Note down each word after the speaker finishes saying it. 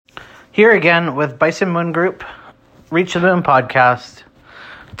Here again with Bison Moon Group, Reach the Moon podcast.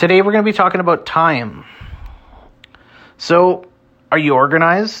 Today we're going to be talking about time. So, are you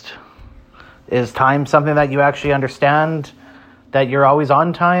organized? Is time something that you actually understand? That you're always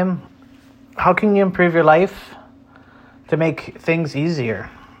on time? How can you improve your life to make things easier?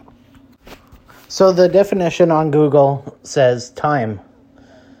 So the definition on Google says time.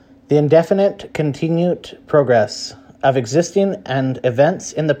 The indefinite continued progress of existing and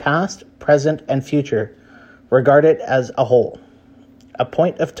events in the past, present, and future, regarded as a whole. A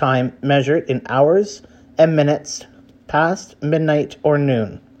point of time measured in hours and minutes, past, midnight, or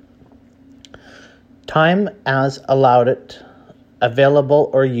noon. Time as allowed it,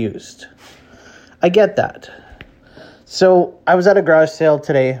 available, or used. I get that. So I was at a garage sale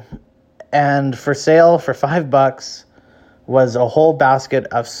today, and for sale for $5 was a whole basket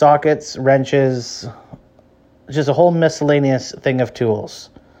of sockets, wrenches, just a whole miscellaneous thing of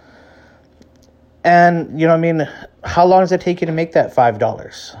tools. And, how long does it take you to make that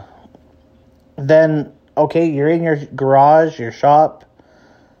 $5? Then, okay, you're in your garage, your shop,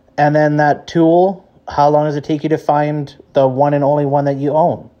 and then that tool, how long does it take you to find the one and only one that you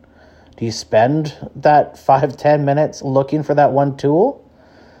own? Do you spend that 5-10 minutes looking for that one tool?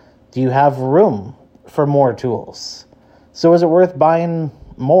 Do you have room for more tools? So is it worth buying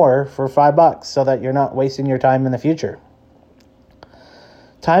more for $5 so that you're not wasting your time in the future?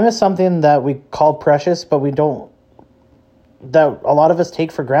 Time is something that we call precious, but that a lot of us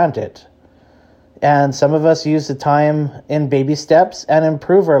take for granted. And some of us use the time in baby steps and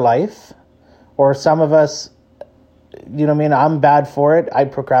improve our life. Or some of us, I'm bad for it. I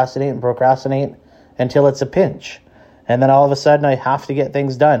procrastinate until it's a pinch. And then all of a sudden I have to get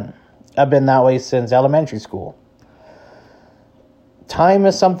things done. I've been that way since elementary school. Time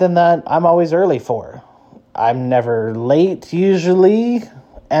is something that I'm always early for. I'm never late usually.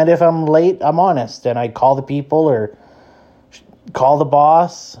 And if I'm late, I'm honest. And I call the people or call the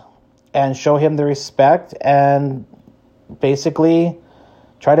boss and show him the respect and basically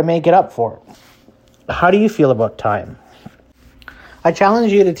try to make it up for it. How do you feel about time? I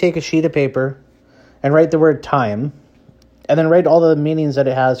challenge you to take a sheet of paper and write the word time and then write all the meanings that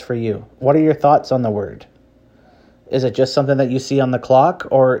it has for you. What are your thoughts on the word? Is it just something that you see on the clock,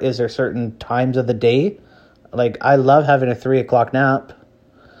 or is there certain times of the day? Like, I love having a 3 o'clock nap.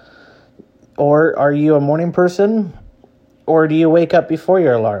 Or are you a morning person, or do you wake up before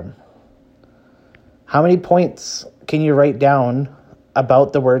your alarm? How many points can you write down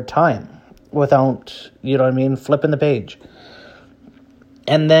about the word time without, flipping the page?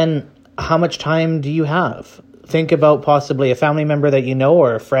 And then how much time do you have? Think about possibly a family member that you know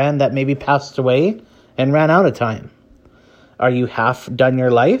or a friend that maybe passed away and ran out of time. Are you half done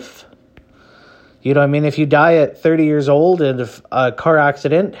your life? If you die at 30 years old in a car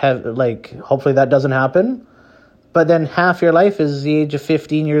accident, hopefully that doesn't happen. But then half your life is the age of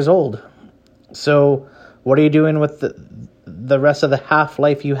 15 years old. So what are you doing with the rest of the half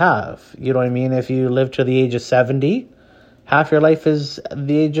life you have? If you live to the age of 70, half your life is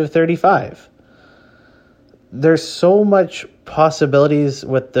the age of 35. There's so much possibilities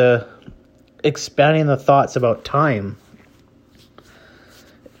with the expanding the thoughts about time.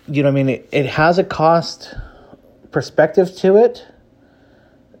 It has a cost perspective to it,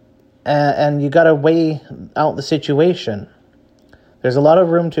 and you got to weigh out the situation. There's a lot of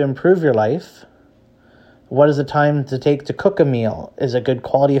room to improve your life. What is the time to take to cook a meal? Is it good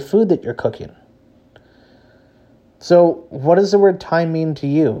quality of food that you're cooking? So what does the word time mean to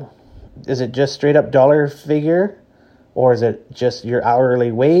you? Is it just straight up dollar figure? Or is it just your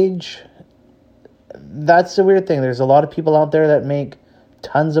hourly wage? That's the weird thing. There's a lot of people out there that make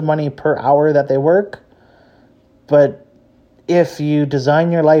tons of money per hour that they work. But if you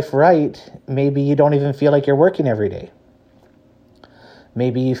design your life right, maybe you don't even feel like you're working every day.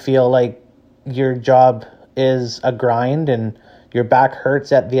 Maybe you feel like your job is a grind and your back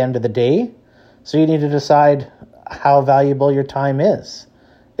hurts at the end of the day. So you need to decide how valuable your time is.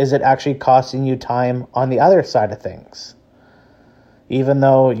 Is it actually costing you time on the other side of things? Even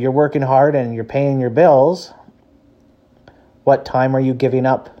though you're working hard and you're paying your bills, what time are you giving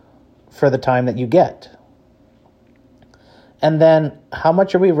up for the time that you get? And then how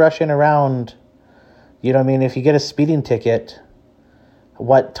much are we rushing around? If you get a speeding ticket,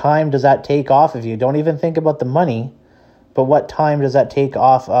 what time does that take off of you? Don't even think about the money, but what time does that take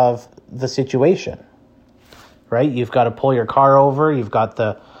off of the situation? Right? You've got to pull your car over. You've got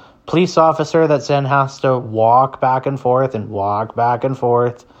the police officer that then has to walk back and forth and walk back and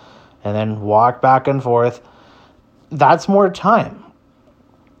forth and then walk back and forth. That's more time.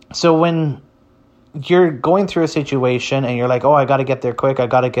 So when you're going through a situation and you're like, oh, I got to get there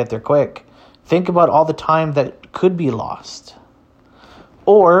quick. Think about all the time that could be lost.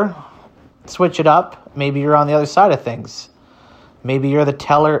 Or switch it up. Maybe you're on the other side of things. Maybe you're the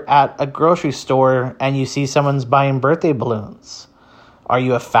teller at a grocery store and you see someone's buying birthday balloons. Are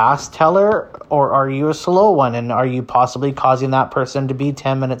you a fast teller or are you a slow one? And are you possibly causing that person to be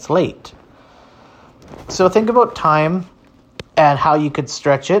 10 minutes late? So think about time and how you could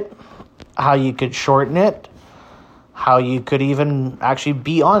stretch it, how you could shorten it, how you could even actually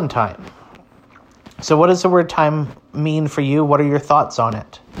be on time. So what does the word time mean for you? What are your thoughts on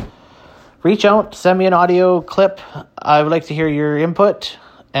it? Reach out, send me an audio clip. I would like to hear your input,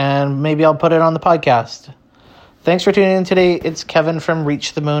 and maybe I'll put it on the podcast. Thanks for tuning in today. It's Kevin from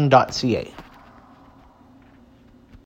reachthemoon.ca.